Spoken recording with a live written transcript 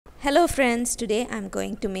Hello friends, today I'm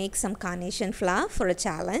going to make some carnation flower for a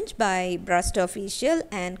challenge by Brust Official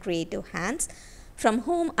and Creative Hands, from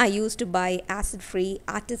whom I used to buy acid-free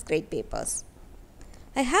artist grade papers.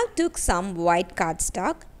 I have took some white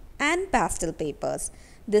cardstock and pastel papers.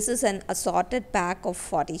 This is an assorted pack of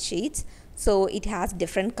 40 sheets, so it has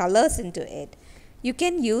different colors into it. You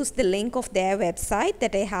can use the link of their website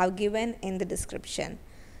that I have given in the description.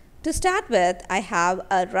 To start with, I have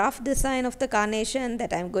a rough design of the carnation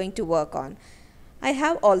that I am going to work on. I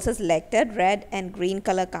have also selected red and green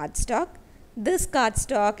color cardstock. This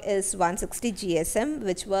cardstock is 160 GSM,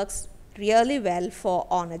 which works really well for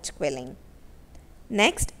on-edge quilling.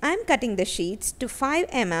 Next, I am cutting the sheets to 5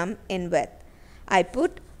 mm in width. I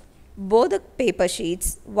put both the paper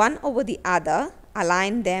sheets one over the other,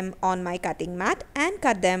 align them on my cutting mat and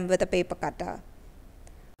cut them with a paper cutter.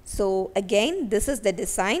 So again, this is the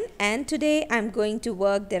design, and today I'm going to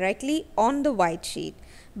work directly on the white sheet.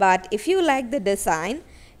 But if you like the design,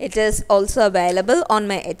 it is also available on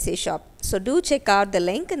my Etsy shop. So do check out the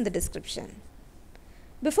link in the description.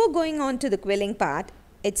 Before going on to the quilling part,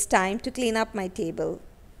 it's time to clean up my table.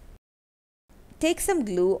 Take some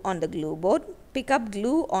glue on the glue board, pick up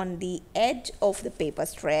glue on the edge of the paper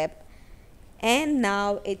strip, and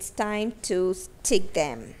now it's time to stick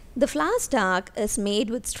them. The flower stalk is made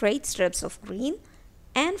with straight strips of green,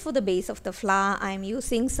 and for the base of the flower I am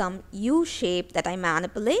using some U shape that I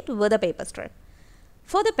manipulate with a paper strip.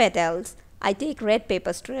 For the petals, I take red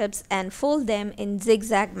paper strips and fold them in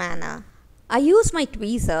zigzag manner. I use my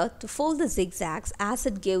tweezer to fold the zigzags as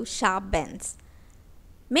it gives sharp bends.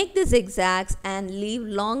 Make the zigzags and leave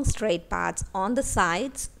long straight parts on the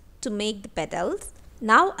sides to make the petals.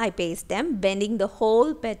 Now I paste them, bending the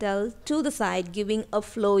whole petal to the side, giving a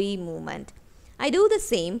flowy movement. I do the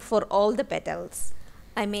same for all the petals.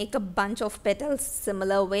 I make a bunch of petals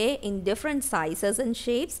similar way in different sizes and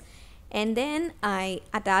shapes, and then I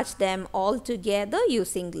attach them all together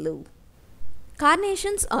using glue.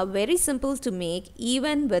 Carnations are very simple to make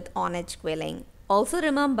even with on-edge quilling. Also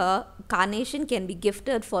remember, carnation can be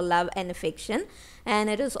gifted for love and affection, and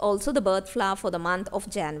it is also the birth flower for the month of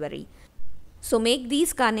January. So make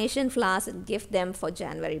these carnation flowers and gift them for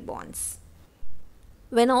January bonds.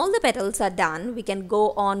 When all the petals are done, we can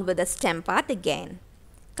go on with the stem part again.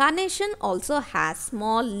 Carnation also has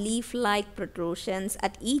small leaf-like protrusions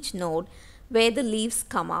at each node where the leaves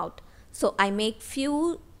come out. So I make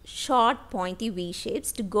few short pointy V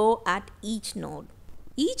shapes to go at each node.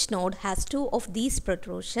 Each node has 2 of these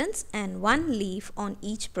protrusions and 1 leaf on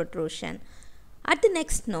each protrusion. At the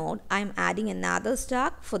next node, I am adding another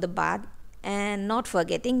stalk for the bud and not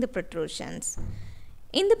forgetting the protrusions.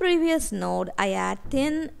 In the previous node, I add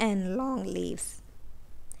thin and long leaves,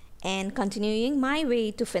 and continuing my way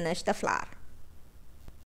to finish the flower.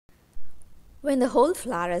 When the whole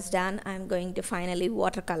flower is done, I am going to finally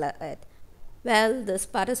watercolor it. Well, this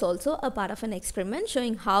part is also a part of an experiment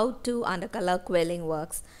showing how to undercolor quilling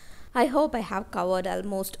works. I hope I have covered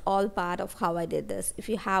almost all part of how I did this. If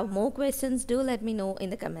you have more questions, do let me know in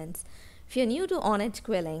the comments. If you're new to on-edge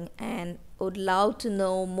quilling and would love to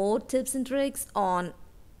know more tips and tricks on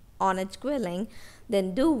on-edge quilling,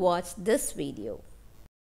 then do watch this video.